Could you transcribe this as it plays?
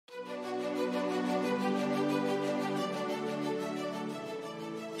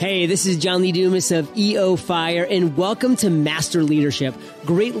Hey, this is John Lee Dumas of EO Fire, and welcome to Master Leadership.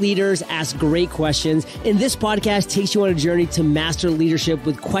 Great leaders ask great questions, and this podcast takes you on a journey to master leadership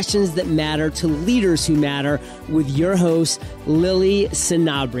with questions that matter to leaders who matter with your host, Lily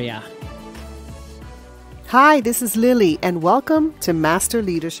Sanabria. Hi, this is Lily, and welcome to Master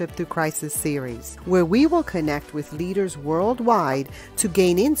Leadership Through Crisis series, where we will connect with leaders worldwide to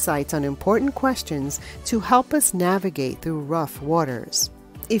gain insights on important questions to help us navigate through rough waters.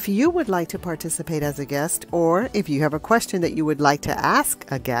 If you would like to participate as a guest, or if you have a question that you would like to ask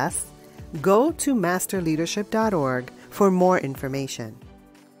a guest, go to masterleadership.org for more information.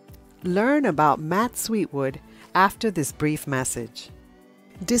 Learn about Matt Sweetwood after this brief message.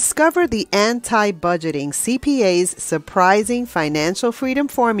 Discover the anti-budgeting CPA's surprising financial freedom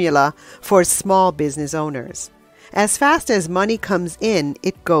formula for small business owners. As fast as money comes in,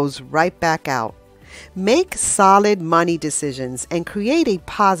 it goes right back out. Make solid money decisions and create a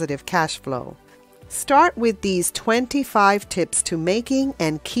positive cash flow. Start with these 25 tips to making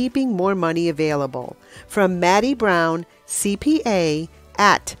and keeping more money available from Maddie Brown, CPA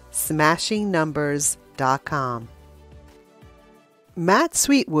at smashingnumbers.com. Matt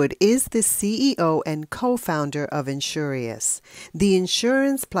Sweetwood is the CEO and co-founder of Insurious, the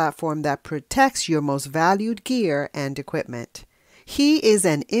insurance platform that protects your most valued gear and equipment. He is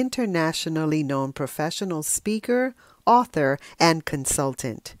an internationally known professional speaker, author, and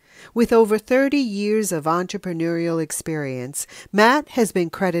consultant. With over 30 years of entrepreneurial experience, Matt has been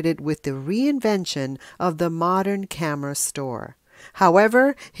credited with the reinvention of the modern camera store.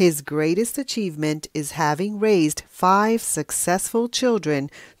 However, his greatest achievement is having raised 5 successful children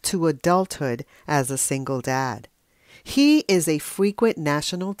to adulthood as a single dad. He is a frequent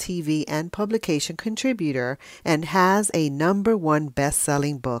national TV and publication contributor and has a #1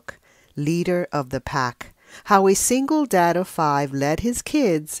 best-selling book, Leader of the Pack: How a Single Dad of 5 Led His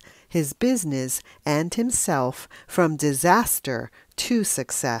Kids, His Business, and Himself from Disaster to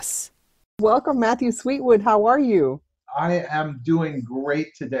Success. Welcome, Matthew Sweetwood. How are you? I am doing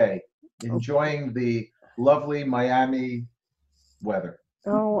great today, enjoying the lovely Miami weather.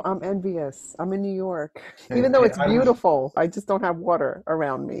 Oh, I'm envious. I'm in New York. Even though it's beautiful, I just don't have water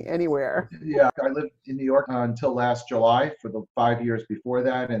around me anywhere. Yeah, I lived in New York until last July for the 5 years before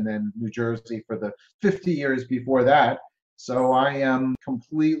that, and then New Jersey for the 50 years before that. So I am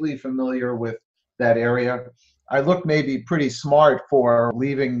completely familiar with that area. I look maybe pretty smart for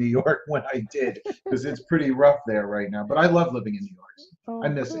leaving New York when I did, because it's pretty rough there right now. But I love living in New York. Oh, I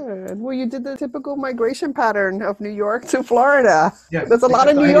miss it. Well, you did the typical migration pattern of New York to Florida. Yeah, there's a lot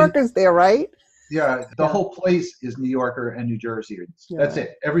of New Yorkers there, right? Yeah, the whole place is New Yorker and New Jerseyans. Yeah. That's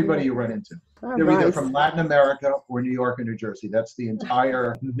it. Everybody you run into. Oh, They're nice. either from Latin America or New York or New Jersey. That's the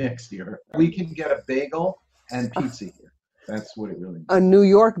entire mix here. We can get a bagel and pizza here. That's what it really means. A New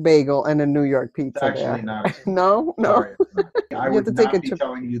York bagel and a New York pizza. It's actually there. not. No? Sorry, it's not. I You have would to take not a be trip.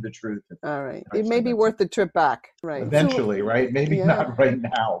 telling you the truth. All right. It may be worth the trip back. Right. Eventually, right? Maybe Yeah. not right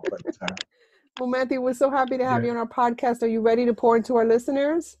now, but Well, Matthew, we're so happy to have Yeah. you on our podcast. Are you ready to pour into our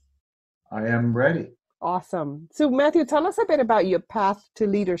listeners? I am ready. Awesome. So, Matthew, tell us a bit about your path to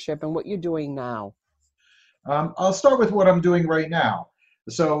leadership and what you're doing now. I'll start with what I'm doing right now.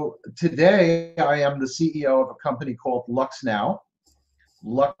 So today I am the CEO of a company called Lux Now.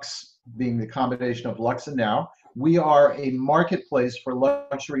 Lux being the combination of Lux and Now. We are a marketplace for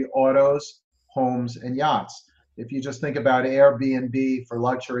luxury autos, homes, and yachts. If you just think about Airbnb for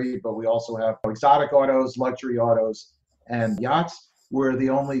luxury, but we also have exotic autos, luxury autos, and yachts. We're the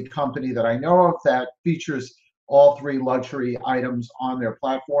only company that I know of that features all 3 luxury items on their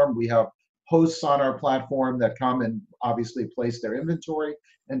platform. We have hosts on our platform that come and obviously place their inventory,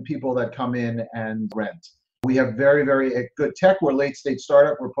 and people that come in and rent. We have very, very good tech. We're late stage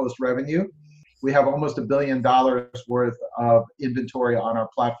startup. We're post revenue. We have almost $1 billion worth of inventory on our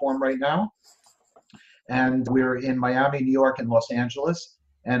platform right now. And we're in Miami, New York, and Los Angeles,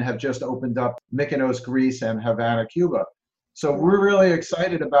 and have just opened up Mykonos, Greece, and Havana, Cuba. So we're really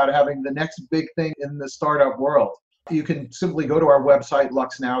excited about having the next big thing in the startup world. You can simply go to our website,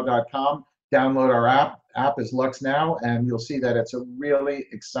 luxnow.com, download our app. App is Lux Now, and you'll see that it's a really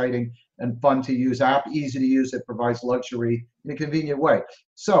exciting and fun to use app, easy to use. It provides luxury in a convenient way.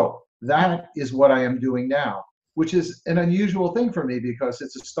 So that is what I am doing now, which is an unusual thing for me because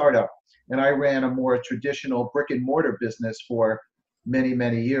it's a startup. And I ran a more traditional brick and mortar business for many,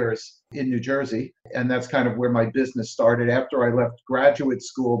 many years in New Jersey. And that's kind of where my business started after I left graduate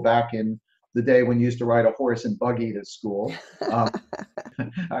school back in the day when you used to ride a horse and buggy to school.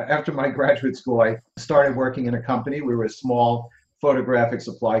 After my graduate school, I started working in a company. We were a small photographic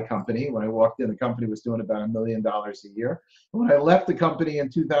supply company. When I walked in, the company was doing about $1 million a year. When I left the company in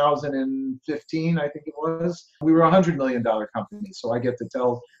 2015, I think it was, we were a $100 million company. So I get to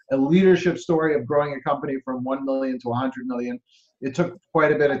tell a leadership story of growing a company from 1 million to 100 million. It took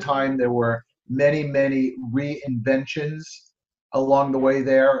quite a bit of time. There were many, many reinventions along the way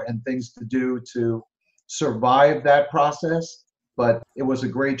there and things to do to survive that process. But it was a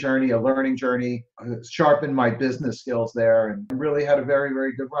great journey, a learning journey, sharpened my business skills there, and really had a very,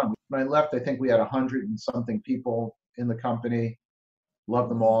 very good run. When I left, I think we had 100 and something people in the company.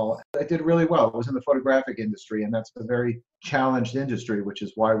 Loved them all. I did really well. I was in the photographic industry, and that's a very challenged industry, which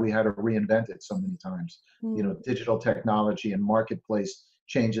is why we had to reinvent it so many times. You know, digital technology and marketplace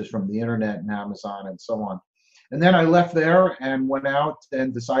changes from the internet and Amazon and so on. And then I left there and went out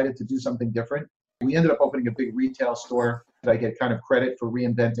and decided to do something different. We ended up opening a big retail store. I get kind of credit for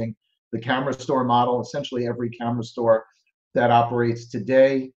reinventing the camera store model. Essentially, every camera store that operates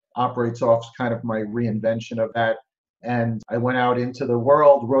today operates off kind of my reinvention of that. And I went out into the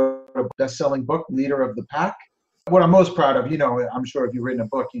world, wrote a best-selling book, Leader of the Pack. What I'm most proud of, you know, I'm sure if you've written a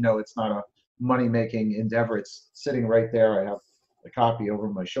book, you know it's not a money-making endeavor. It's sitting right there. I have a copy over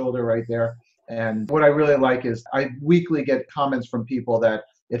my shoulder right there. And what I really like is I weekly get comments from people that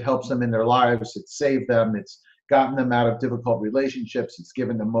it helps them in their lives. It's saved them. It's gotten them out of difficult relationships. It's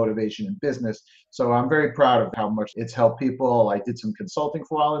given them motivation in business. So I'm very proud of how much it's helped people. I did some consulting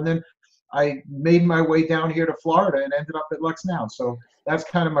for a while, and then I made my way down here to Florida and ended up at Lux Now. So that's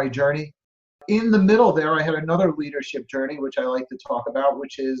kind of my journey. In the middle there, I had another leadership journey, which I like to talk about,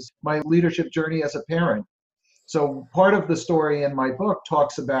 which is my leadership journey as a parent. So part of the story in my book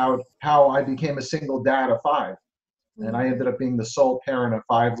talks about how I became a single dad of 5. And I ended up being the sole parent of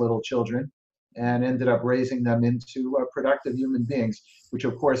 5 little children and ended up raising them into productive human beings, which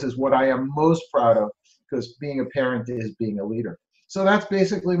of course is what I am most proud of, because being a parent is being a leader. So that's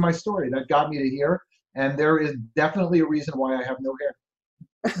basically my story. That got me to here. And there is definitely a reason why I have no hair.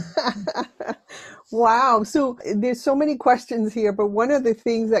 Wow. So there's so many questions here, but one of the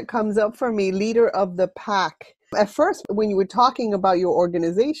things that comes up for me, leader of the pack. At first, when you were talking about your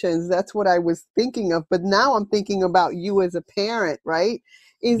organizations, that's what I was thinking of. But now I'm thinking about you as a parent, right?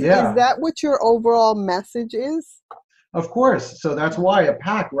 Is that what your overall message is? Of course. So that's why a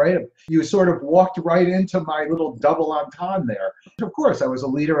pack, right? You sort of walked right into my little double entendre there. Of course, I was a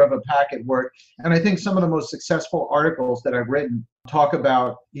leader of a pack at work. And I think some of the most successful articles that I've written talk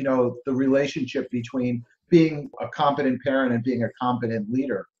about, you know, the relationship between being a competent parent and being a competent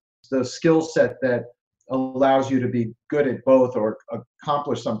leader. The skill set that allows you to be good at both or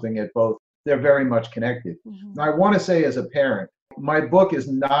accomplish something at both, they're very much connected. Now, I want to say as a parent, my book is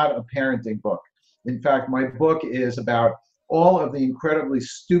not a parenting book. In fact, my book is about all of the incredibly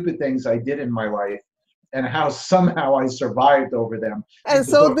stupid things I did in my life and how somehow I survived over them. And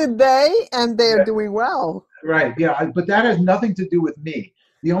so did they, and they're doing well. Right, yeah, but that has nothing to do with me.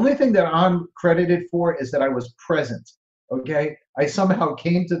 The only thing that I'm credited for is that I was present, okay? I somehow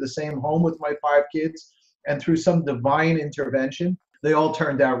came to the same home with my 5 kids, and through some divine intervention, they all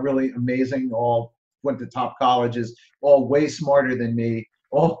turned out really amazing, all went to top colleges, all way smarter than me,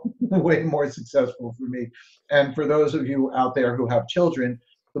 all way more successful for me. And for those of you out there who have children,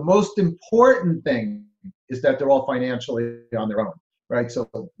 the most important thing is that they're all financially on their own, right? So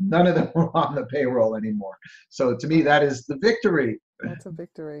none of them are on the payroll anymore. So to me, that is the victory. That's a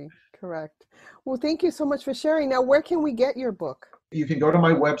victory, correct. Well, thank you so much for sharing. Now, where can we get your book? You can go to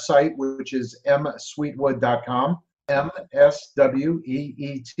my website, which is msweetwood.com,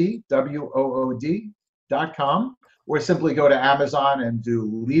 MSWEETWOOD.com, or simply go to Amazon and do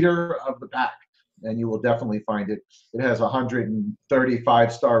Leader of the Pack, and you will definitely find it. It has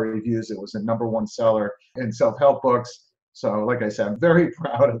 135-star reviews. It was a #1 seller in self-help books. So like I said, I'm very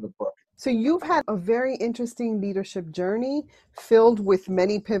proud of the book. So you've had a very interesting leadership journey filled with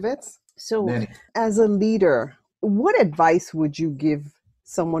many pivots. So as a leader, what advice would you give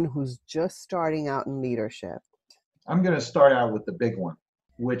someone who's just starting out in leadership? I'm going to start out with the big one,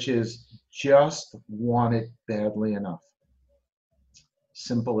 which is just want it badly enough.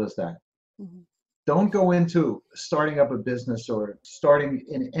 Simple as that. Don't go into starting up a business or starting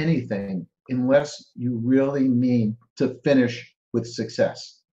in anything unless you really mean to finish with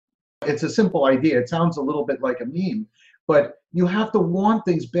success. It's a simple idea. It sounds a little bit like a meme, but you have to want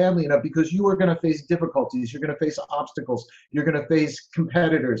things badly enough because you are going to face difficulties. You're going to face obstacles. You're going to face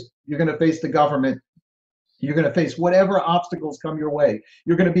competitors. You're going to face the government. You're going to face whatever obstacles come your way.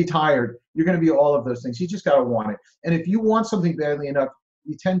 You're going to be tired. You're going to be all of those things. You just got to want it. And if you want something badly enough,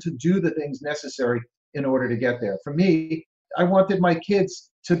 you tend to do the things necessary in order to get there. For me, I wanted my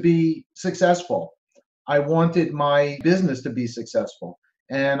kids to be successful. I wanted my business to be successful.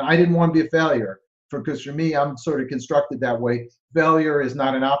 And I didn't want to be a failure because for me, I'm sort of constructed that way. Failure is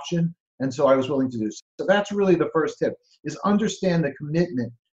not an option. And so I was willing to do so. So that's really the first tip, is understand the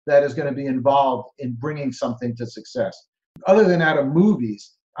commitment that is going to be involved in bringing something to success. Other than out of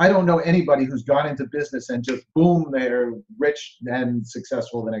movies, I don't know anybody who's gone into business and just boom, they're rich and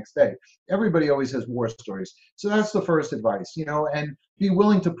successful the next day. Everybody always has war stories. So that's the first advice, and be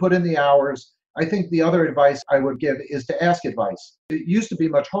willing to put in the hours. I think the other advice I would give is to ask advice. It used to be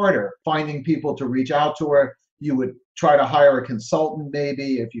much harder finding people to reach out to her. You would try to hire a consultant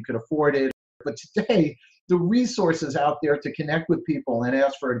maybe if you could afford it. But today, the resources out there to connect with people and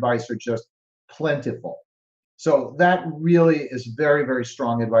ask for advice are just plentiful. So that really is very, very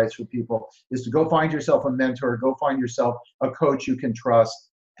strong advice for people, is to go find yourself a mentor, go find yourself a coach you can trust,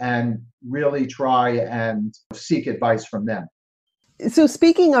 and really try and seek advice from them. So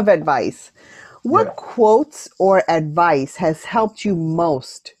speaking of advice, what Yeah. quotes or advice has helped you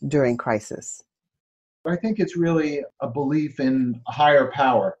most during crisis? I think it's really a belief in a higher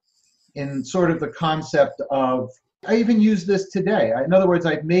power, in sort of the concept of, I even use this today. In other words,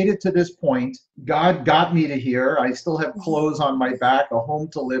 I've made it to this point. God got me to here. I still have clothes on my back, a home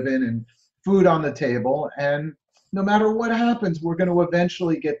to live in, and food on the table. And no matter what happens, we're going to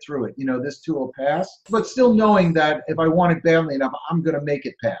eventually get through it. This too will pass. But still knowing that if I want it badly enough, I'm going to make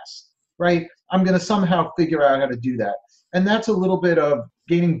it pass, right? I'm going to somehow figure out how to do that. And that's a little bit of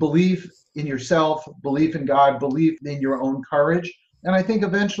gaining belief in yourself, belief in God, belief in your own courage. And I think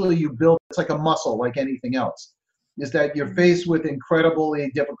eventually you build, it's like a muscle, like anything else, is that you're faced with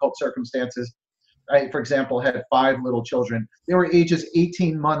incredibly difficult circumstances. I, for example, had 5 little children. They were ages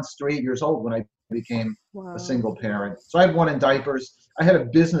 18 months to 8 years old when I became a single parent. So I had one in diapers. I had a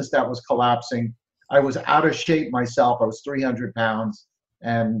business that was collapsing. I was out of shape myself. I was 300 pounds.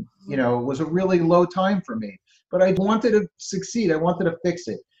 And, it was a really low time for me. But I wanted to succeed. I wanted to fix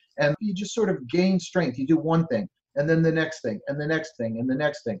it. And you just sort of gain strength. You do one thing, and then the next thing, and the next thing, and the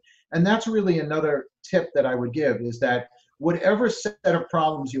next thing. And that's really another tip that I would give, is that whatever set of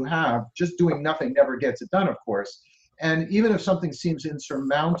problems you have, just doing nothing never gets it done, of course. And even if something seems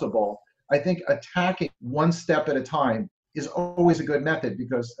insurmountable, I think attacking one step at a time is always a good method,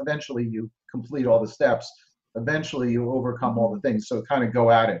 because eventually you complete all the steps. Eventually you overcome all the things. So kind of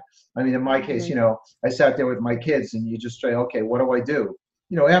go at it. I mean, in my case, I sat there with my kids and you just say, okay, what do I do?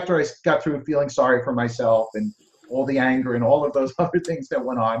 After I got through feeling sorry for myself and all the anger and all of those other things that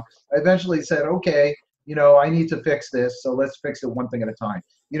went on, I eventually said, okay, I need to fix this. So let's fix it one thing at a time.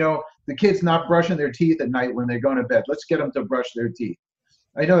 The kids not brushing their teeth at night when they're going to bed. Let's get them to brush their teeth.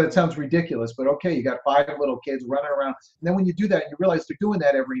 I know that sounds ridiculous, but okay, you got 5 little kids running around. And then when you do that, you realize they're doing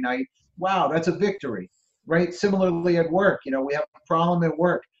that every night. Wow, that's a victory, right? Similarly at work, we have a problem at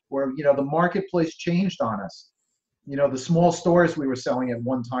work where, the marketplace changed on us. The small stores we were selling at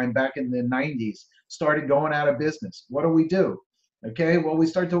one time back in the 90s started going out of business. What do? Okay, well, we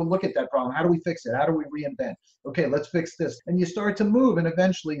start to look at that problem. How do we fix it? How do we reinvent? Okay, let's fix this. And you start to move, and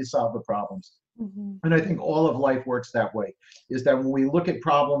eventually you solve the problems. And I think all of life works that way, is that when we look at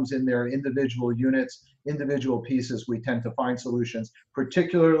problems in their individual units, individual pieces, we tend to find solutions,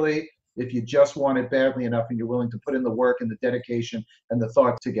 particularly if you just want it badly enough and you're willing to put in the work and the dedication and the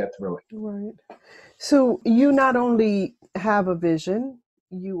thought to get through it. Right. So you not only have a vision,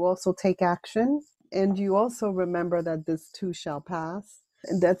 you also take action, and you also remember that this too shall pass.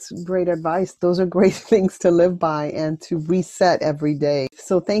 And that's great advice. Those are great things to live by and to reset every day.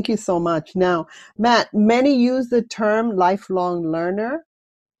 So thank you so much. Now, Matt, many use the term lifelong learner.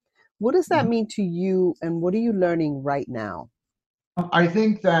 What does that mean to you, and what are you learning right now? I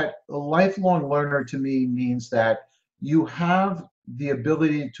think that a lifelong learner to me means that you have the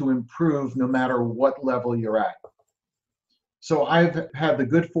ability to improve no matter what level you're at. So I've had the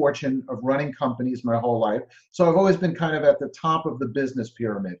good fortune of running companies my whole life. So I've always been kind of at the top of the business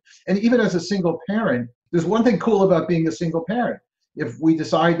pyramid. And even as a single parent, there's one thing cool about being a single parent. If we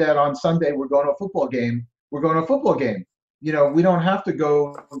decide that on Sunday we're going to a football game, we're going to a football game. We don't have to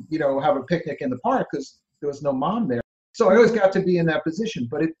go, have a picnic in the park because there was no mom there. So I always got to be in that position,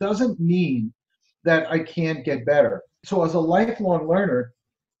 but it doesn't mean that I can't get better. So as a lifelong learner,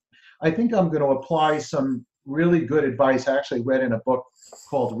 I think I'm going to apply some really good advice I actually read in a book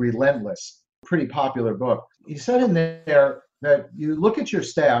called Relentless, pretty popular book. He said in there that you look at your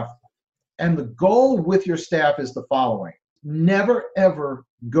staff, and the goal with your staff is the following: never, ever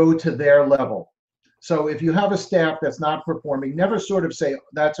go to their level. So if you have a staff that's not performing, never sort of say,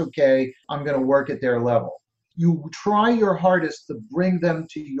 that's okay, I'm going to work at their level. You try your hardest to bring them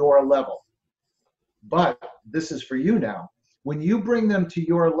to your level. But this is for you now. When you bring them to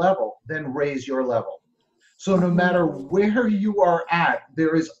your level, then raise your level. So no matter where you are at,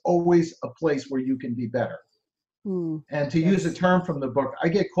 there is always a place where you can be better. And to use a term from the book, I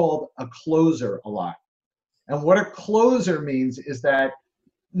get called a closer a lot. And what a closer means is that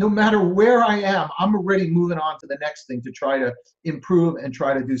no matter where I am, I'm already moving on to the next thing to try to improve and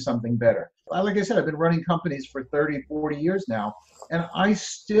try to do something better. Like I said, I've been running companies for 30, 40 years now, and I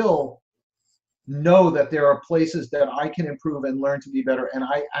still know that there are places that I can improve and learn to be better, and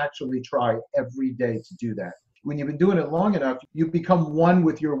I actually try every day to do that. When you've been doing it long enough, you become one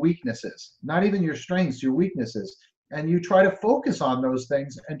with your weaknesses, not even your strengths, your weaknesses, and you try to focus on those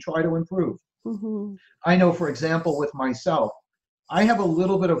things and try to improve. I know, for example, with myself, I have a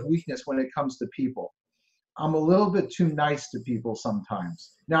little bit of weakness when it comes to people. I'm a little bit too nice to people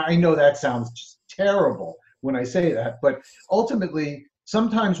sometimes. Now, I know that sounds just terrible when I say that, but ultimately,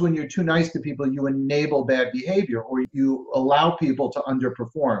 sometimes when you're too nice to people, you enable bad behavior or you allow people to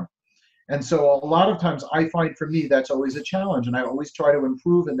underperform. And so a lot of times I find for me, that's always a challenge. And I always try to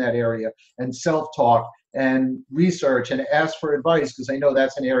improve in that area and self-talk and research and ask for advice because I know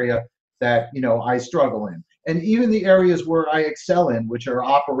that's an area that, I struggle in. And even the areas where I excel in, which are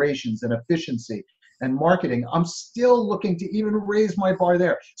operations and efficiency and marketing, I'm still looking to even raise my bar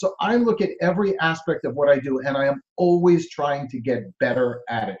there. So I look at every aspect of what I do, and I am always trying to get better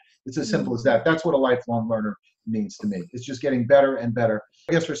at it. It's as simple as that. That's what a lifelong learner means to me. It's just getting better and better.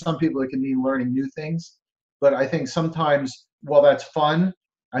 I guess for some people, it can mean learning new things. But I think sometimes, while that's fun,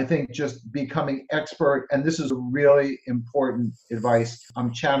 I think just becoming expert, and this is a really important advice.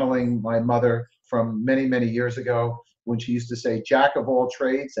 I'm channeling my mother from many, many years ago when she used to say, Jack of all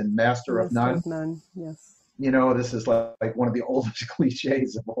trades and master of none. Master of none, yes. This is like one of the oldest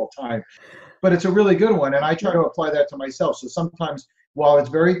cliches of all time. But it's a really good one, and I try to apply that to myself. So sometimes, while it's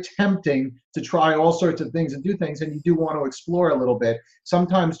very tempting to try all sorts of things and do things, and you do want to explore a little bit,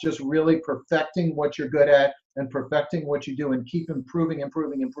 sometimes just really perfecting what you're good at and perfecting what you do and keep improving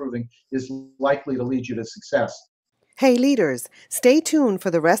is likely to lead you to success. Hey leaders, stay tuned for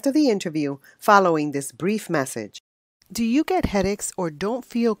the rest of the interview following this brief message. Do you get headaches or don't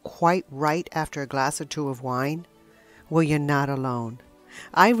feel quite right after a glass or two of wine? Well, you're not alone.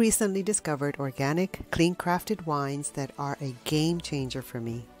 I recently discovered organic, clean-crafted wines that are a game changer for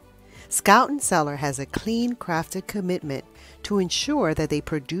me. Scout and Cellar has a clean-crafted commitment to ensure that they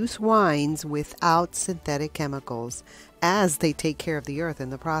produce wines without synthetic chemicals as they take care of the earth in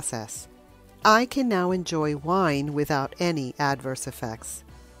the process. I can now enjoy wine without any adverse effects.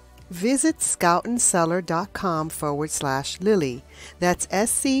 Visit scoutandcellar.com/Lily. That's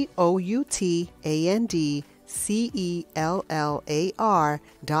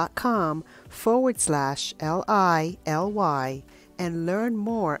SCOUTANDCELLAR.com/LILY and learn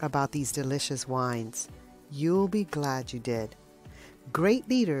more about these delicious wines. You'll be glad you did. Great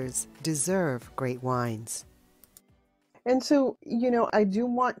leaders deserve great wines. And so, I do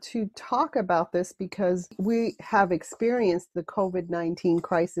want to talk about this because we have experienced the COVID-19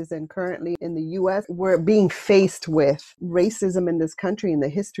 crisis, and currently in the U.S., we're being faced with racism in this country and the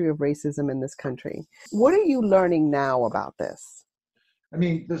history of racism in this country. What are you learning now about this? I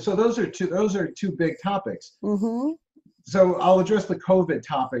mean, so those are two big topics. So I'll address the COVID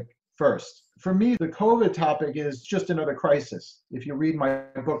topic first. For me, the COVID topic is just another crisis. If you read my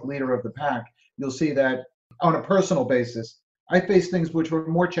book, Leader of the Pack, you'll see that on a personal basis, I face things which were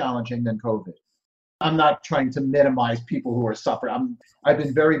more challenging than COVID. I'm not trying to minimize people who are suffering. I've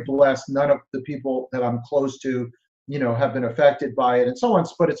been very blessed. None of the people that I'm close to, have been affected by it and so on,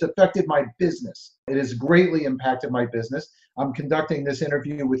 but it's affected my business. It has greatly impacted my business. I'm conducting this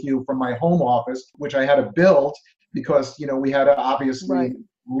interview with you from my home office, which I had to build because, we had to obviously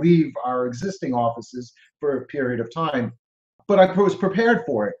leave our existing offices for a period of time. But I was prepared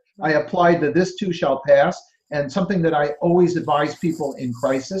for it. I applied the "this too shall pass," and something that I always advise people in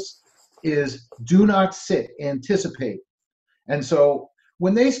crisis is do not sit, anticipate. And so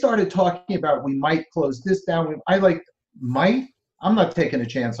when they started talking about we might close this down, might? I'm not taking a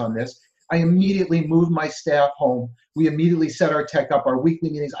chance on this. I immediately moved my staff home. We immediately set our tech up, our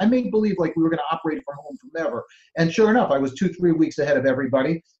weekly meetings. I made believe like we were going to operate from home forever. And sure enough, I was 2-3 weeks ahead of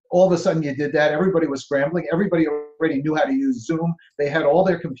everybody. All of a sudden you did that. Everybody was scrambling. Everybody already knew how to use Zoom. They had all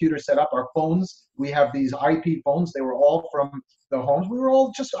their computers set up. Our phones, we have these IP phones. They were all from the homes. We were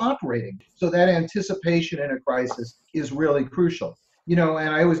all just operating. So that anticipation in a crisis is really crucial. And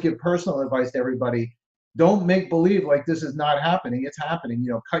I always give personal advice to everybody. Don't make believe like this is not happening. It's happening.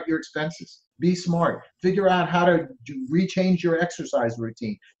 Cut your expenses. Be smart. Figure out how to rechange your exercise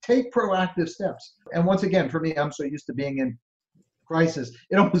routine. Take proactive steps. And once again, for me, I'm so used to being in crisis.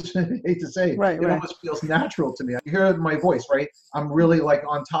 It almost, I hate to say it, almost feels natural to me. You hear my voice, right? I'm really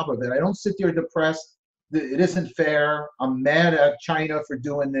on top of it. I don't sit there depressed. It isn't fair. I'm mad at China for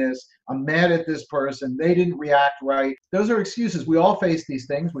doing this. I'm mad at this person. They didn't react right. Those are excuses. We all face these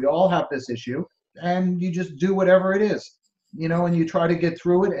things. We all have this issue. And you just do whatever it is, and you try to get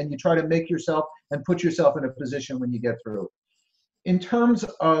through it, and you try to make yourself and put yourself in a position when you get through it. In terms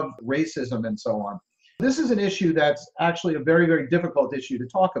of racism and so on, this is an issue that's actually a very, very difficult issue to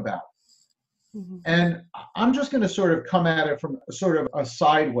talk about. Mm-hmm. And I'm just going to sort of come at it from sort of a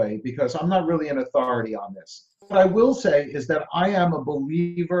side way because I'm not really an authority on this. What I will say is that I am a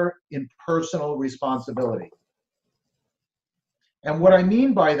believer in personal responsibility. And what I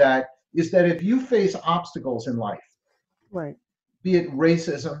mean by that is that if you face obstacles in life, right, be it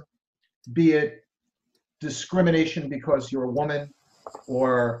racism, be it discrimination because you're a woman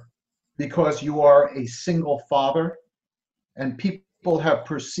or because you are a single father, and people have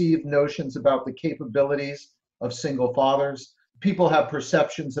perceived notions about the capabilities of single fathers. People have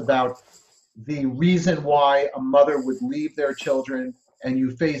perceptions about the reason why a mother would leave their children, and you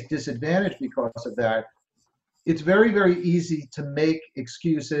face disadvantage because of that. It's very, very easy to make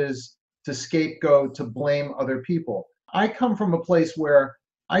excuses, to scapegoat, to blame other people. I come from a place where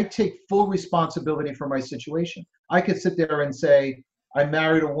I take full responsibility for my situation. I could sit there and say, I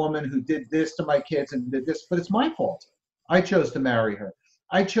married a woman who did this to my kids and did this, but it's my fault. I chose to marry her.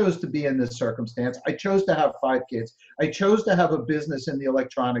 I chose to be in this circumstance. I chose to have 5 kids. I chose to have a business in the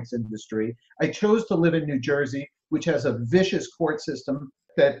electronics industry. I chose to live in New Jersey, which has a vicious court system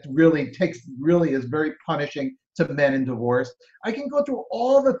that really is very punishing to men in divorce. I can go through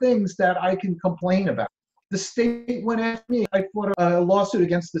all the things that I can complain about. The state went after me. I fought a lawsuit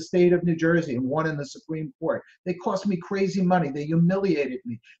against the state of New Jersey and won in the Supreme Court. They cost me crazy money. They humiliated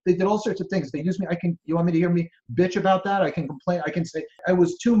me. They did all sorts of things. They used me. You want me to hear me bitch about that? I can complain. I can say it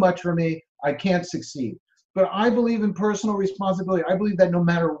was too much for me. I can't succeed. But I believe in personal responsibility. I believe that no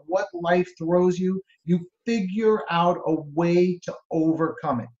matter what life throws you, you figure out a way to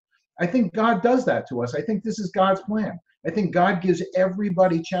overcome it. I think God does that to us. I think this is God's plan. I think God gives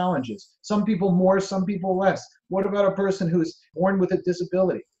everybody challenges. Some people more, some people less. What about a person who's born with a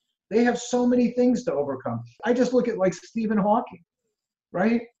disability? They have so many things to overcome. I just look at like Stephen Hawking,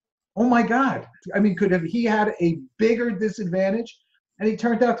 right? Oh my God. I mean, could have he had a bigger disadvantage? And he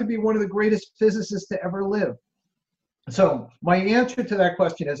turned out to be one of the greatest physicists to ever live. So my answer to that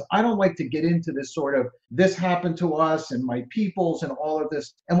question is I don't like to get into this sort of this happened to us and my peoples and all of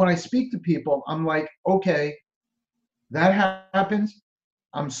this. And when I speak to people, I'm like, okay, that happened.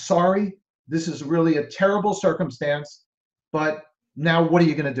 I'm sorry. This is really a terrible circumstance. But now what are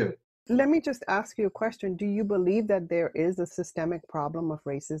you going to do? Let me just ask you a question. Do you believe that there is a systemic problem of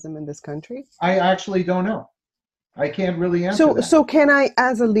racism in this country? I actually don't know. I can't really answer that. So can I,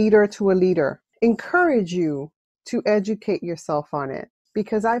 as a leader to a leader, encourage you to educate yourself on it?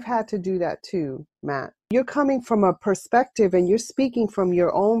 Because I've had to do that too, Matt. You're coming from a perspective and you're speaking from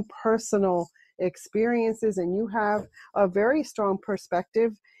your own personal experiences, and you have a very strong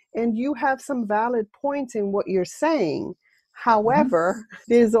perspective and you have some valid points in what you're saying. However,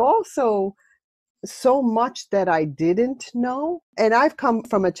 there's also so much that I didn't know. And I've come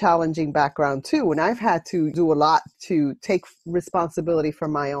from a challenging background too, and I've had to do a lot to take responsibility for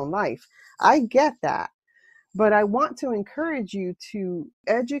my own life. I get that. But I want to encourage you to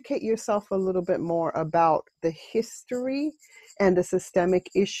educate yourself a little bit more about the history and the systemic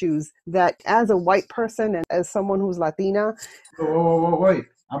issues that, as a white person and as someone who's Latina. Wait.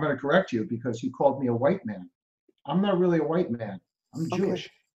 I'm going to correct you because you called me a white man. I'm not really a white man. I'm Jewish.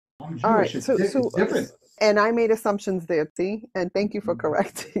 Okay. I'm Jewish. All right. It's different. And I made assumptions there, see? And thank you for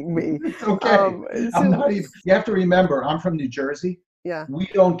correcting me. It's okay. I'm not even, you have to remember, I'm from New Jersey. Yeah. We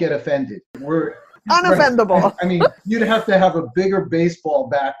don't get offended. We're unoffendable. Right. I mean, you'd have to have a bigger baseball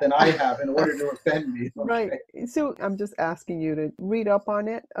bat than I have in order to offend me. Okay? Right. So I'm just asking you to read up on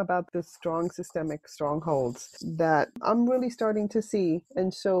it about the strong systemic strongholds that I'm really starting to see.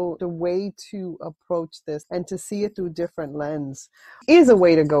 And so the way to approach this and to see it through different lens is a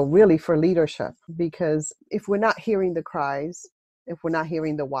way to go really for leadership. Because if we're not hearing the cries, if we're not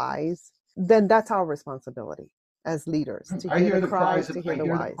hearing the whys, then that's our responsibility as leaders. To hear the cries, to hear the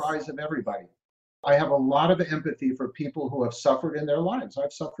whys. I hear the cries of everybody. I have a lot of empathy for people who have suffered in their lives.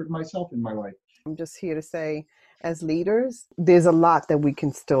 I've suffered myself in my life. I'm just here to say, as leaders, there's a lot that we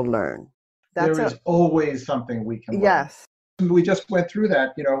can still learn. There is always something we can learn. Yes. We just went through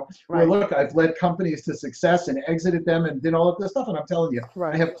that, right. Where look, I've led companies to success and exited them and did all of this stuff. And I'm telling you,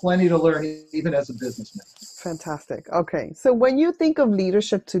 right. I have plenty to learn even as a businessman. Fantastic. Okay. So when you think of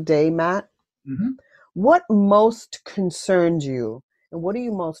leadership today, Matt, what most concerns you? And what are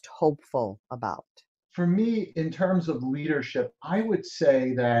you most hopeful about? For me, in terms of leadership, I would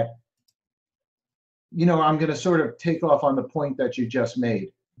say that I'm going to sort of take off on the point that you just made.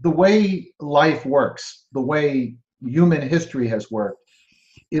 The way life works, the way human history has worked,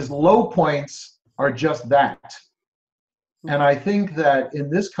 is low points are just that. And I think that in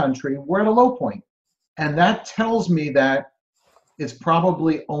this country, we're at a low point. And that tells me that it's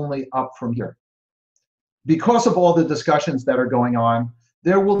probably only up from here. Because of all the discussions that are going on,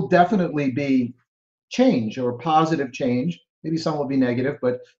 there will definitely be change or positive change. Maybe some will be negative,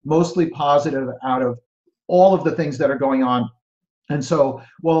 but mostly positive out of all of the things that are going on. And so,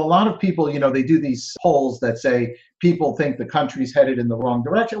 well, a lot of people, they do these polls that say people think the country's headed in the wrong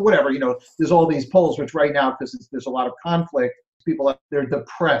direction, whatever, there's all these polls, which right now, because there's a lot of conflict, people, they're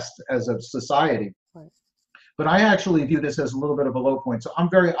depressed as a society. Right. But I actually view this as a little bit of a low point. So I'm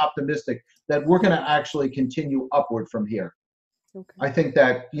very optimistic that we're going to actually continue upward from here. Okay. I think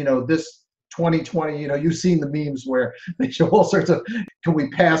that, this 2020, you've seen the memes where they show all sorts of, can we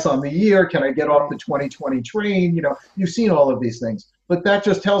pass on the year? Can I get off the 2020 train? You've seen all of these things. But that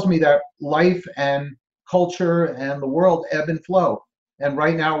just tells me that life and culture and the world ebb and flow. And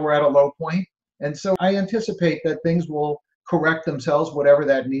right now we're at a low point. And so I anticipate that things will correct themselves, whatever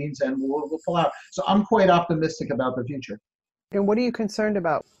that means, and we'll pull out. So I'm quite optimistic about the future. And what are you concerned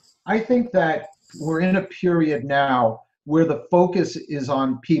about? I think that we're in a period now where the focus is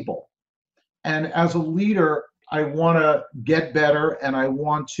on people. And as a leader, I want to get better and I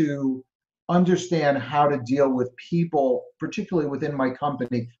want to understand how to deal with people, particularly within my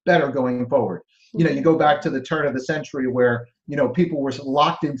company, better going forward. You go back to the turn of the century where, people were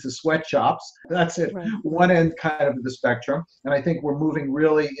locked into sweatshops. That's it, right. One end kind of the spectrum. And I think we're moving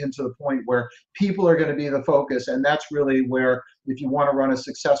really into the point where people are going to be the focus. And that's really where, if you want to run a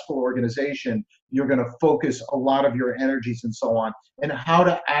successful organization, you're going to focus a lot of your energies and so on, and how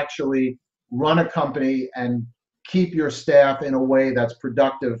to actually run a company and keep your staff in a way that's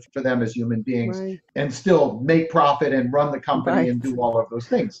productive for them as human beings, right. And still make profit and run the company, right. And do all of those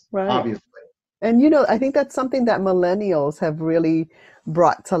things, right. Obviously. And, I think that's something that millennials have really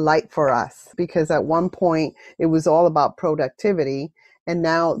brought to light for us, because at one point it was all about productivity. And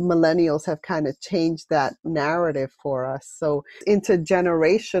now millennials have kind of changed that narrative for us. So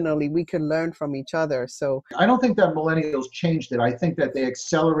intergenerationally, we can learn from each other. So I don't think that millennials changed it. I think that they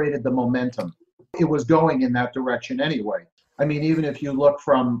accelerated the momentum. It was going in that direction anyway. I mean, even if you look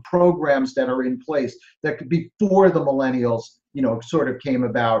from programs that are in place that could be before the millennials, sort of came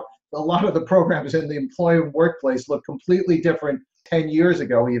about, a lot of the programs in the employment workplace look completely different 10 years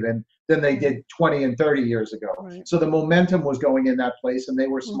ago even than they did 20 and 30 years ago. Right. So the momentum was going in that place, and they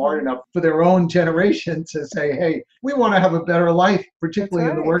were smart enough for their own generation to say, hey, we want to have a better life, particularly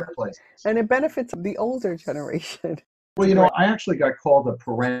in the workplace. And it benefits the older generation. Well, I actually got called a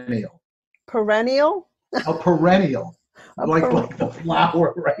perennial. Perennial? A perennial. like the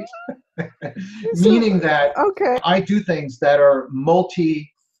flower, right? Meaning that I do things that are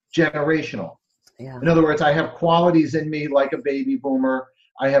multi-generational. Yeah. In other words, I have qualities in me like a baby boomer.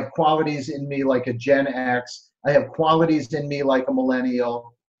 I have qualities in me like a Gen X. I have qualities in me like a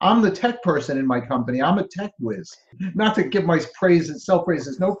millennial. I'm the tech person in my company. I'm a tech whiz. Not to give my praise and self-praise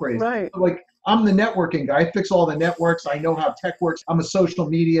is no praise. Right. But I'm the networking guy. I fix all the networks. I know how tech works. I'm a social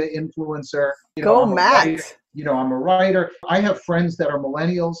media influencer. Go, Matt. I'm a writer. I have friends that are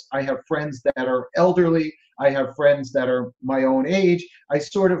millennials. I have friends that are elderly. I have friends that are my own age. I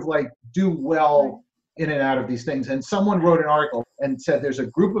sort of do well in and out of these things. And someone wrote an article and said there's a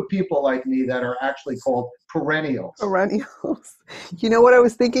group of people like me that are actually called perennials. Perennials. You know what I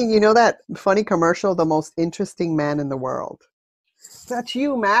was thinking? You know that funny commercial, The Most Interesting Man in the World? That's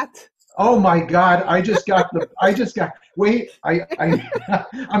you, Matt. Oh my God. Wait,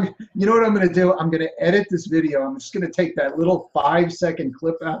 you know what I'm going to do? I'm going to edit this video. I'm just going to take that little 5-second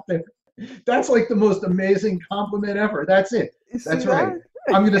clip out there. That's the most amazing compliment ever. That's it. That's right.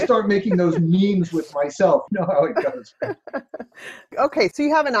 I'm going to start making those memes with myself. You know how it goes. Okay, so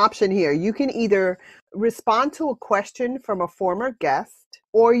you have an option here. You can either respond to a question from a former guest,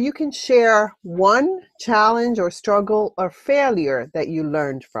 or you can share one challenge or struggle or failure that you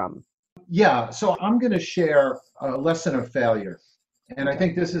learned from. Yeah, so I'm going to share a lesson of failure. And I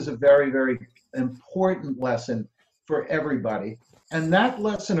think this is a very, very important lesson for everybody. And that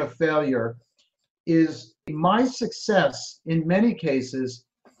lesson of failure is my success in many cases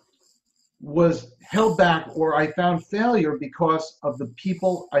was held back, or I found failure because of the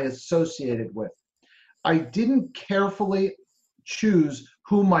people I associated with. I didn't carefully choose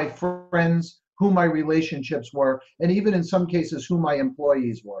who my friends, who my relationships were, and even in some cases who my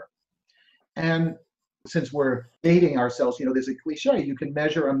employees were. And since we're dating ourselves, there's a cliche, you can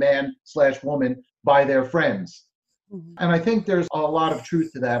measure a man/woman by their friends. And I think there's a lot of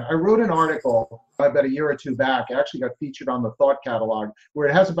truth to that. I wrote an article about a year or two back. It actually got featured on the Thought Catalog, where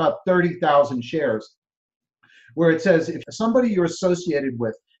it has about 30,000 shares, where it says, if somebody you're associated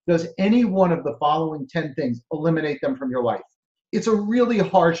with does any one of the following 10 things, eliminate them from your life. It's a really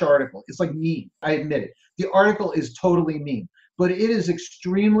harsh article. It's like mean. I admit it. The article is totally mean, but it is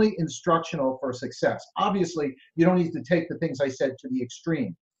extremely instructional for success. Obviously, you don't need to take the things I said to the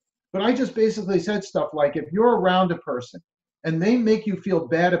extreme. But I just basically said stuff like, if you're around a person and they make you feel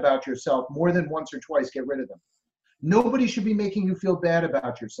bad about yourself more than once or twice, get rid of them. Nobody should be making you feel bad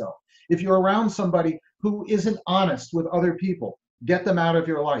about yourself. If you're around somebody who isn't honest with other people, get them out of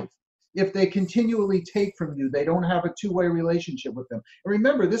your life. If they continually take from you, they don't have a two-way relationship with them. And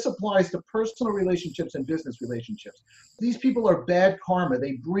remember, this applies to personal relationships and business relationships. These people are bad karma.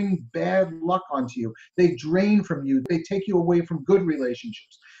 They bring bad luck onto you. They drain from you. They take you away from good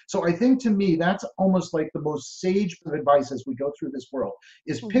relationships. So I think, to me, that's almost like the most sage advice as we go through this world,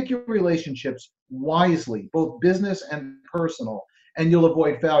 is pick your relationships wisely, both business and personal, and you'll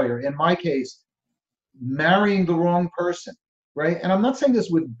avoid failure. In my case, marrying the wrong person. Right? And I'm not saying this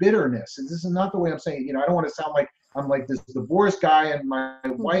with bitterness. This is not the way I'm saying it. I don't want to sound like I'm like this divorce guy and my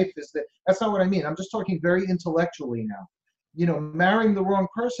wife is that. That's not what I mean. I'm just talking very intellectually now. Marrying the wrong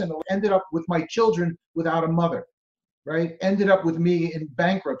person ended up with my children without a mother, right? Ended up with me in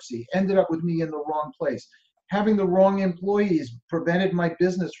bankruptcy, ended up with me in the wrong place. Having the wrong employees prevented my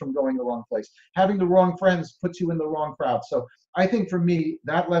business from going the wrong place. Having the wrong friends puts you in the wrong crowd. So I think for me,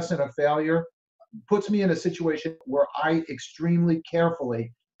 that lesson of failure puts me in a situation where I extremely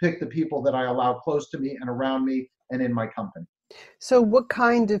carefully pick the people that I allow close to me and around me and in my company. So what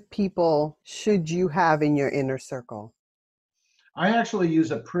kind of people should you have in your inner circle? I actually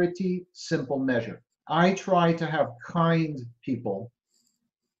use a pretty simple measure. I try to have kind people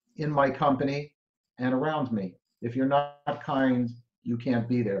in my company and around me. If you're not kind, you can't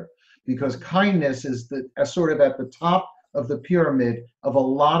be there, because kindness is sort of at the top of the pyramid of a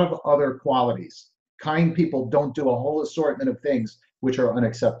lot of other qualities. Kind people don't do a whole assortment of things which are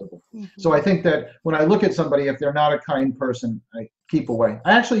unacceptable. So I think that when I look at somebody, if they're not a kind person, I keep away.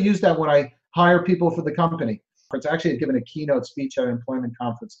 I actually use that when I hire people for the company. It's actually given a keynote speech at an employment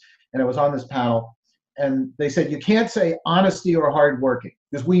conference, and I was on this panel, and they said, you can't say honesty or hardworking,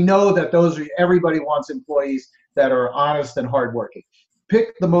 because we know that everybody wants employees that are honest and hardworking.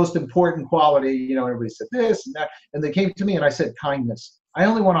 Pick the most important quality. Everybody said this and that, and they came to me and I said kindness. I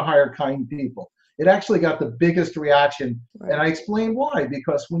only want to hire kind people. It actually got the biggest reaction, right. And I explained why.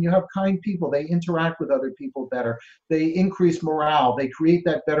 Because when you have kind people, they interact with other people better. They increase morale. They create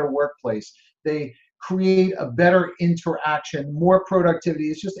that better workplace. They create a better interaction, more productivity.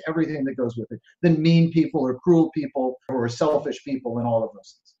 It's just everything that goes with it, than mean people or cruel people or selfish people and all of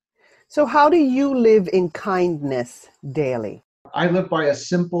those things. So how do you live in kindness daily? I live by a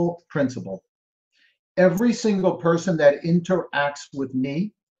simple principle. Every single person that interacts with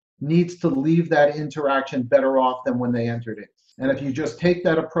me needs to leave that interaction better off than when they entered it. And if you just take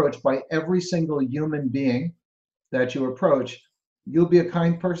that approach by every single human being that you approach, you'll be a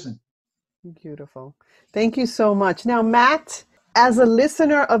kind person. Beautiful. Thank you so much. Now, Matt, as a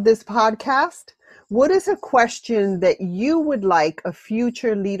listener of this podcast, what is a question that you would like a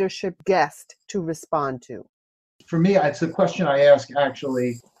future leadership guest to respond to? For me, it's the question I ask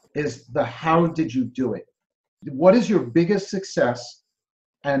actually is how did you do it? What is your biggest success,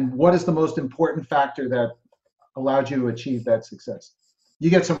 and what is the most important factor that allowed you to achieve that success? You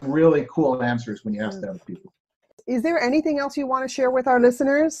get some really cool answers when you ask that of people. Is there anything else you want to share with our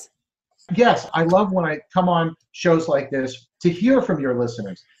listeners? Yes, I love when I come on shows like this to hear from your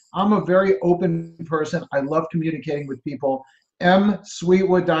listeners. I'm a very open person. I love communicating with people.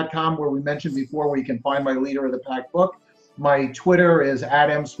 msweetwood.com, where we mentioned before, where you can find my Leader of the Pack book. My Twitter is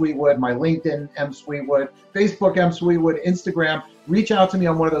 @msweetwood, my LinkedIn, msweetwood, Facebook, msweetwood, Instagram. Reach out to me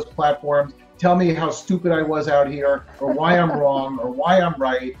on one of those platforms. Tell me how stupid I was out here, or why I'm wrong, or why I'm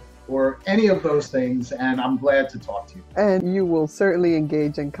right, or any of those things, and I'm glad to talk to you. And you will certainly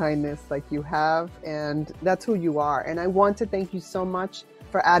engage in kindness like you have, and that's who you are. And I want to thank you so much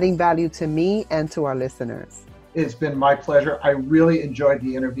for adding value to me and to our listeners. It's been my pleasure. I really enjoyed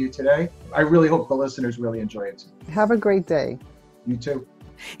the interview today. I really hope the listeners really enjoy it too. Have a great day. You too.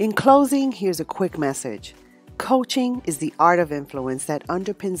 In closing, here's a quick message. Coaching is the art of influence that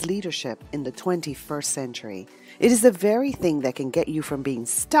underpins leadership in the 21st century. It is the very thing that can get you from being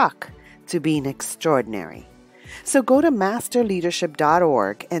stuck to being extraordinary. So go to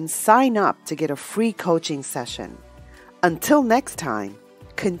masterleadership.org and sign up to get a free coaching session. Until next time,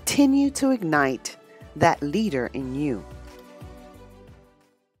 continue to ignite that leader in you.